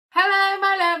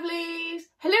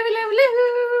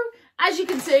as you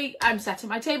can see, I'm sat at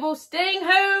my table, staying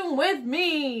home with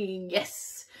me.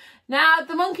 Yes. Now,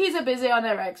 the monkeys are busy on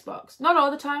their Xbox. Not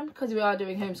all the time, because we are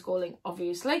doing homeschooling,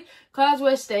 obviously, because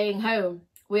we're staying home.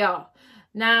 We are.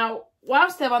 Now,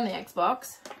 whilst they're on the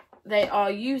Xbox, they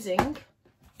are using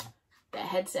their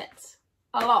headsets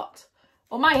a lot.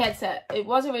 Well, my headset, it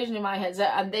was originally my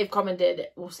headset, and they've commented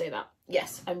it. We'll say that.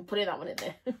 Yes, I'm putting that one in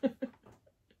there.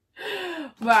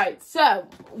 Right, so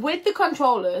with the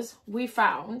controllers, we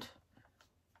found,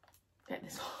 get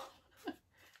this one.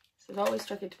 This is always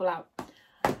tricky to pull out.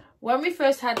 When we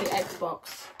first had the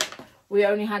Xbox, we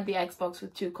only had the Xbox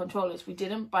with 2 controllers. We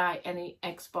didn't buy any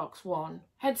Xbox One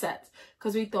headsets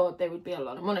because we thought they would be a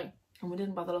lot of money, and we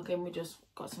didn't bother looking. We just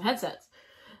got some headsets.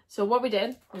 So what we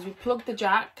did was we plugged the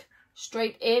jack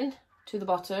straight in to the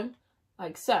bottom,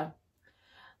 like so.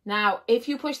 Now, if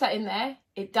you push that in there,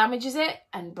 it damages it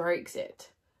and breaks it,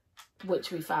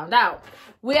 which we found out.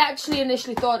 We actually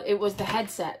initially thought it was the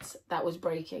headsets that was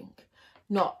breaking,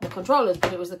 not the controllers,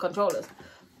 but it was the controllers.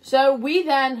 So we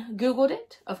then Googled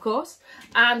it, of course,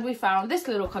 and we found this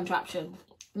little contraption.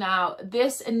 Now,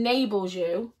 this enables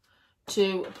you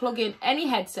to plug in any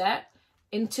headset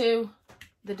into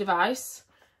the device,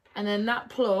 and then that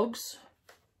plugs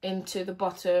into the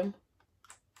bottom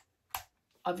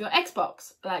of your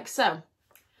Xbox, like so.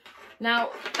 Now,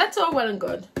 that's all well and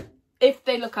good if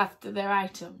they look after their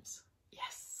items.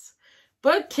 Yes.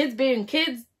 But kids being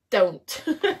kids don't.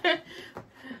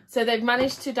 So they've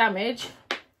managed to damage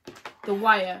the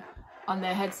wire on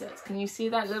their headsets. Can you see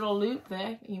that little loop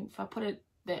there? If I put it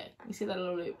there, you see that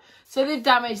little loop? So they've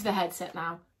damaged the headset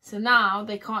now. So now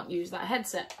they can't use that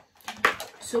headset.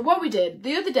 So what we did,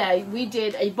 the other day, we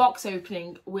did a box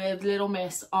opening with little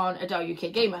Miss on Adele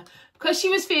UK Gamer. Because she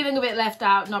was feeling a bit left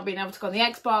out, not being able to go on the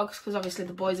Xbox, because obviously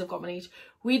the boys have got one each,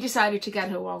 we decided to get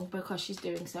her one because she's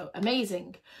doing so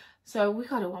amazing. So we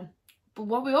got her one. But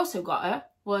what we also got her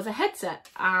was a headset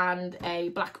and a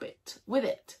black bit with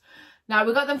it. Now,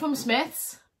 we got them from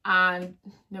Smith's, and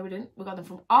no, we didn't. We got them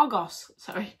from Argos.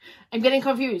 Sorry, I'm getting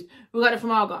confused. We got it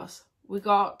from Argos. We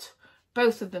got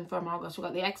both of them from Argos. We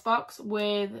got the Xbox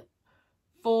with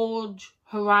Forge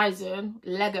Horizon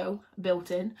Lego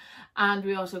built in, and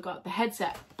we also got the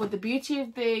headset. But the beauty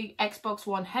of the Xbox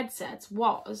One headsets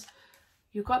was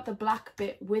you got the black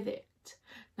bit with it.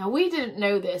 Now, we didn't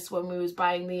know this when we was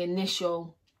buying the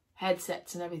initial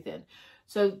headsets and everything.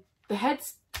 So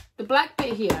the black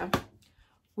bit here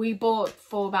we bought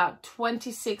for about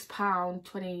 £26,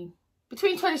 between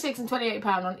 £26 and £28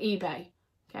 on eBay.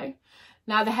 Okay,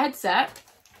 now the headset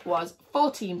was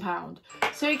 £14,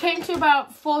 so it came to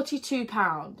about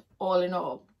 £42 all in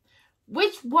all,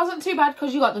 which wasn't too bad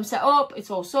because you got them set up, it's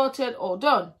all sorted, all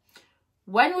done.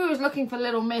 When we was looking for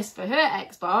little Miss for her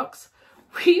Xbox,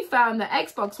 we found that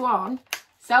Xbox One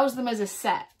sells them as a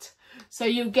set, so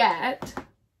you get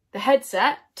the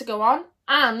headset to go on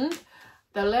and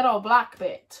the little black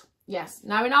bit. Yes,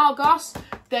 now in Argos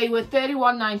they were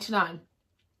 £31.99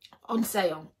 on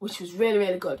sale, which was really,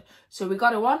 really good. So we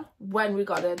got her one when we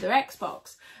got her their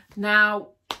Xbox.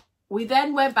 Now, we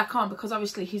then went back on, because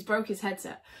obviously he's broke his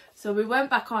headset. So we went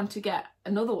back on to get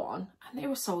another one, and they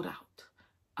were sold out,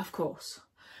 of course.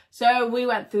 So we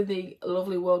went through the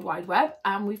lovely World Wide Web,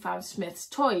 and we found Smith's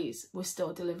Toys was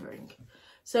still delivering.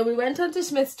 So we went on to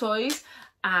Smith's Toys,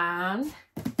 and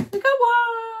we got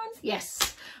one.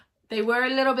 Yes, they were a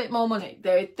little bit more money.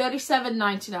 They're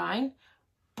 £37.99.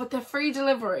 But they're free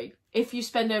delivery if you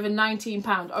spend over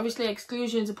 £19. Obviously,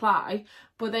 exclusions apply,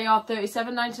 but they are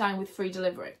 £37.99 with free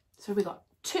delivery. So we got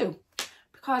 2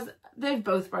 because they've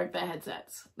both broke their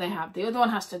headsets. They have. The other one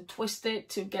has to twist it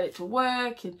to get it to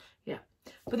work. And yeah.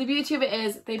 But the beauty of it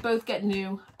is they both get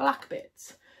new black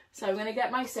bits. So I'm going to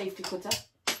get my safety cutter.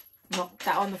 Knock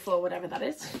that on the floor, whatever that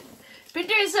is. Been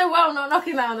doing so well not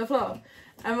knocking that on the floor.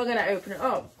 And we're going to open it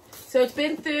up. So it's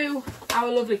been through our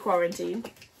lovely quarantine.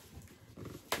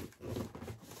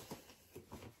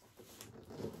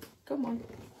 Come on.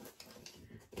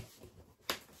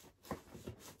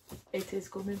 It is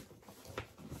coming.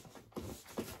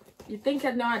 You'd think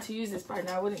I'd know how to use this by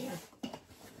now, wouldn't you?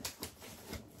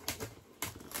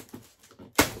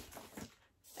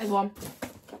 There's one.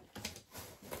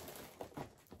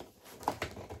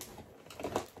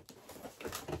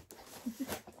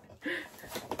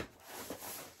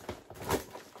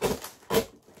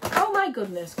 Oh my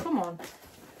goodness, come on.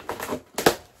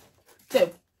 2.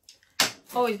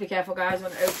 Always be careful, guys,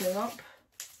 when opening up.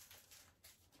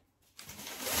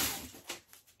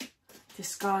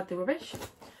 Discard the rubbish.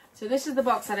 So this is the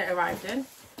box that it arrived in.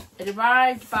 It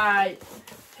arrived by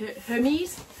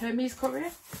Hermes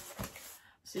Courier.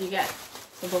 So you get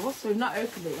some bubbles. So we've not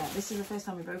opened it yet. This is the first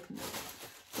time we've opened it.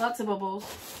 Lots of bubbles.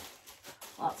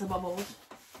 Lots of bubbles.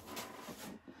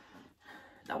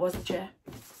 That was the chair.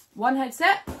 One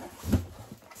headset.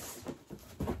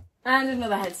 And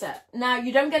another headset. Now,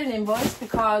 you don't get an invoice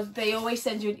because they always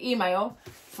send you an email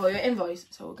for your invoice.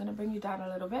 So we're going to bring you down a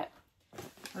little bit.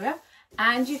 Oh yeah.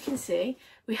 And you can see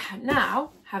we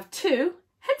now have 2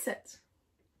 headsets.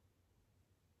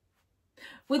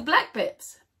 With black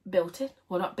bits built in.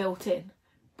 Well, not built in,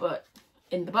 but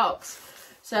in the box.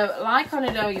 So, like on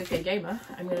Adele UK Gamer,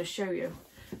 I'm going to show you.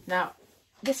 Now,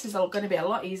 this is going to be a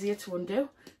lot easier to undo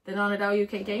than on Adele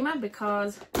UK Gamer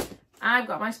because I've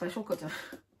got my special cutter.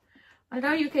 On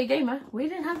Adele UK Gamer, we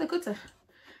didn't have the cutter.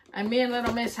 And me and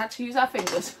Little Miss had to use our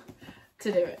fingers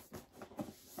to do it.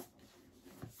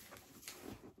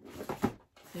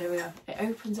 There we go. It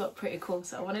opens up pretty cool,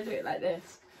 so I want to do it like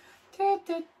this. Da,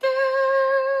 da, da.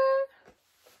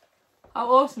 How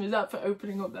awesome is that for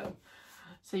opening up though?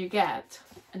 So you get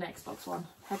an Xbox One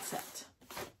headset.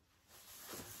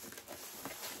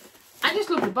 I just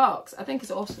love the box. I think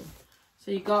it's awesome.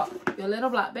 So you got your little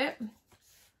black bit.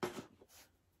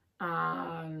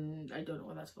 And I don't know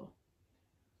what that's for.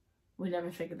 We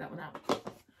never figured that one out.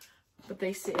 But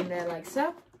they sit in there like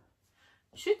so.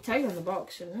 Should tell you on the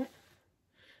box, shouldn't it?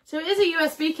 So it is a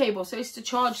USB cable, so it's to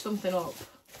charge something up.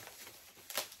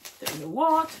 Don't know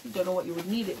what. Don't know what you would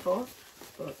need it for.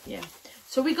 But yeah.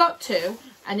 So we got 2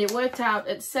 and it worked out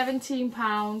at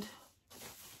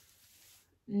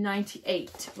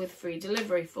 £17.98 with free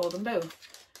delivery for them both.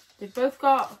 They've both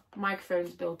got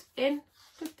microphones built in.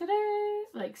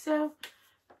 Like so.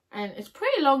 And it's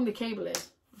pretty long, the cable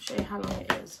is. I'll show you how long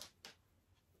it is.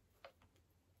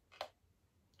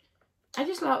 I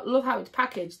just love how it's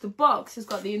packaged. The box has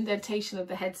got the indentation of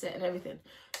the headset and everything.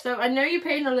 So I know you're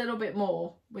paying a little bit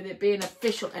more with it being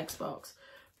official Xbox,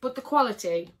 but the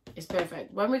quality is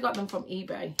perfect. When we got them from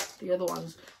eBay, the other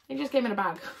ones, they just came in a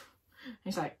bag.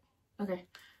 It's like, okay.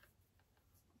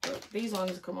 But these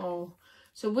ones come all...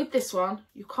 So with this one,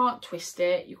 you can't twist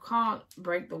it. You can't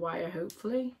break the wire,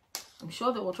 hopefully. I'm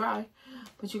sure that we'll try.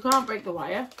 But you can't break the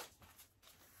wire.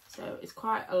 So it's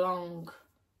quite a long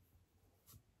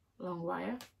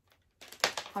wire.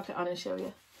 Pop it on and show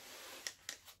you.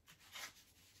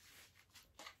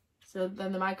 So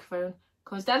then the microphone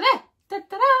comes down there.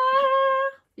 Da-da-da!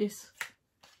 Yes.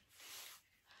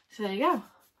 So there you go.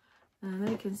 And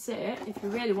then you can sit, if you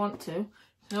really want to, you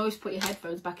can always put your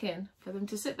headphones back in for them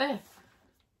to sit there.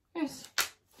 Yes.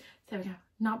 There we go.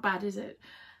 Not bad, is it?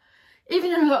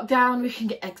 Even in lockdown, we can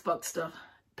get Xbox stuff.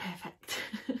 Perfect.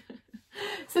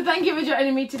 So thank you for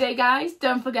joining me today, guys.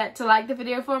 Don't forget to like the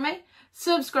video for me.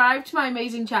 Subscribe to my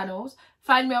amazing channels.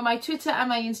 Find me on my Twitter and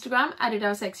my Instagram at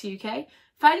Adelesexyuk.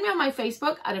 Find me on my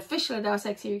Facebook at official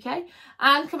Adelesexyuk.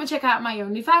 And come and check out my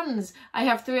OnlyFans. I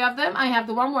have 3 of them. I have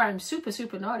the one where I'm super,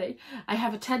 super naughty. I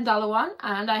have a $10 one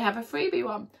and I have a freebie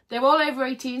one. They're all over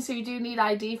 18, so you do need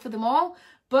ID for them all.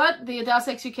 But the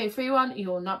Adelesexyuk free one, you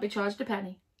will not be charged a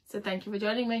penny. So thank you for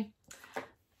joining me.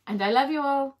 And I love you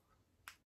all.